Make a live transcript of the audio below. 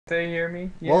they hear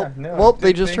me? Well, Yeah, no, I well,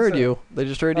 they didn't just think heard so. you. They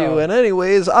just heard you. Oh, And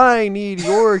anyways, I need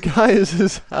your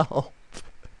guys' help.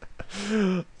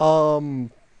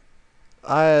 Um,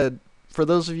 I for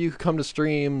those of you who come to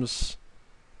streams,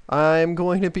 I'm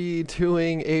going to be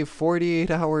doing a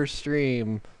 48-hour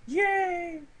stream.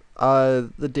 yay!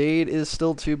 The date is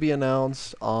still to be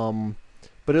announced.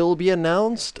 But it'll be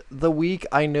announced the week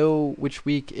I know which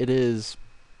week it is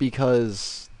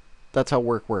because that's how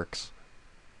work works.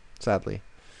 Sadly.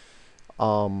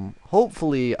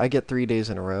 Hopefully I get 3 days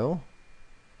in a row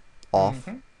off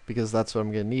Mm-hmm. because that's what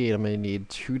I'm gonna need. I'm gonna need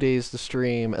 2 days to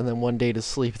stream and then 1 day to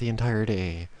sleep the entire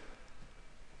day.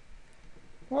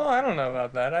 Well, I don't know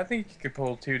about that. I think you could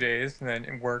pull 2 days and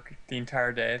then work the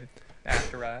entire day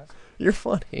afterwards. You're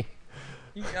funny.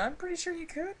 I'm pretty sure you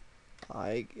could.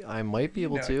 I might be You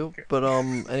able know you to, could. but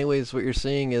anyways, what you're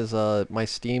seeing is my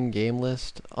Steam game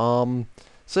list.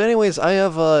 So anyways, I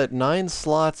have 9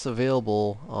 slots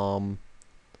available.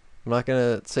 I'm not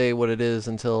gonna say what it is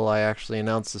until I actually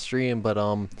announce the stream, but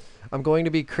I'm going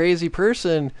to be crazy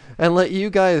person and let you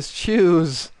guys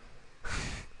choose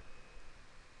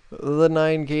the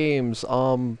 9 games.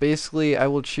 Basically, I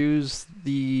will choose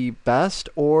the best,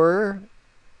 or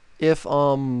if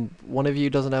one of you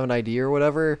doesn't have an idea or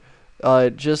whatever,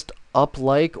 just up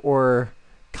like or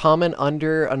comment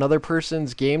under another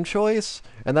person's game choice,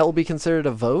 and that will be considered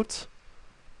a vote.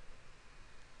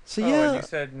 So Oh, and you yeah,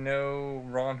 said no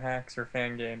ROM hacks or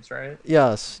fan games, right?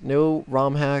 yes, no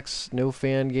ROM hacks, no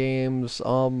fan games.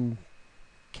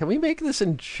 Can we make this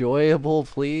enjoyable,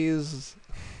 please?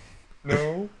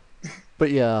 No.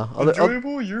 But yeah,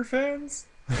 Enjoyable, your fans?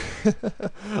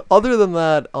 other than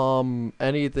that,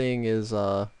 anything is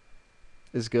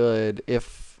good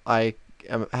if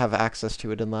have access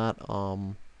to it in that,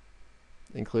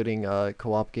 including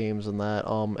co-op games and that.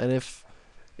 And if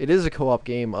it is a co-op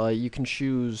game, you can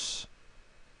choose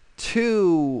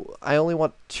two. I only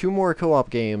want 2 more co-op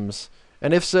games,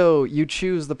 and if so, you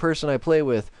choose the person I play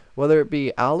with, whether it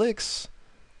be Alex,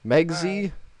 Hi.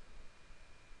 Megzy,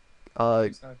 uh,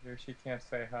 She's not here. She can't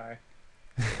say hi.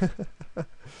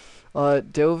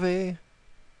 Dove,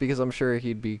 because I'm sure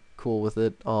he'd be cool with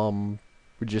it.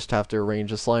 We just have to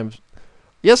arrange a slime.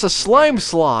 Yes, a He's not slime here.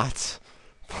 slot.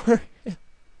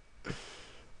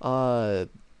 uh,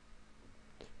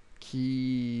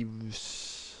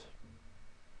 Keys.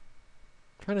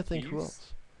 Trying to think who Keys?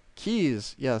 else.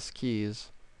 Keys, yes, Keys.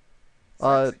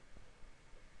 Uh, Sexy.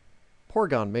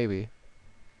 Porygon maybe.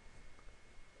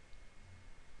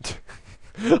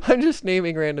 I'm just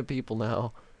naming random people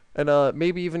now, and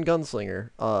maybe even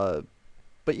Gunslinger.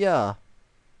 But yeah,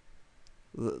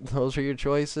 those are your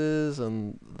choices,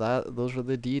 and those are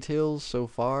the details so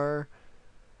far.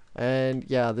 And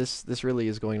yeah, this really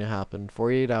is going to happen.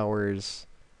 48 hours.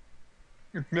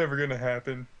 It's never gonna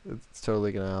happen. It's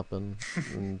totally gonna happen.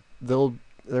 And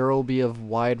there will be a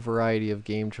wide variety of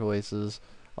game choices.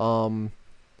 Um,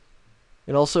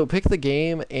 and also pick the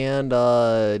game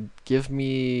and give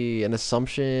me an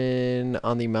assumption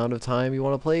on the amount of time you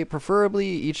want to play. Preferably,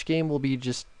 each game will be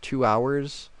just 2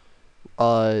 hours.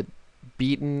 Uh,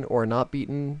 beaten or not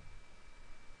beaten.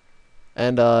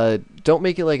 And don't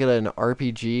make it like an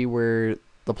RPG where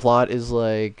the plot is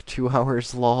like 2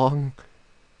 hours long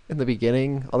in the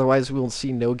beginning. Otherwise, we will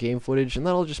see no game footage, and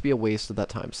that'll just be a waste of that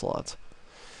time slot.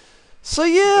 So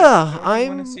But yeah, don't you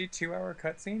want to I'm see 2-hour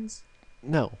cutscenes?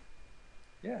 no,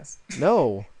 Yes.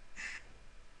 no.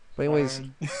 But anyways,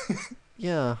 Fine.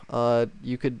 yeah.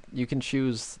 You can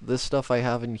choose this stuff I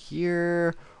have in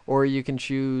here, or you can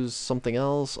choose something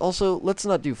else. Also, let's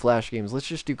not do flash games. Let's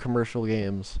just do commercial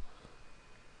games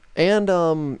and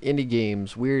indie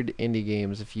games, weird indie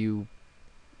games. If you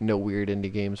know weird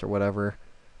indie games or whatever.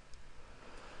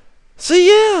 So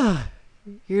yeah,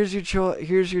 here's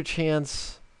your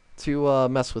chance to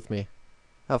mess with me.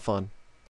 Have fun.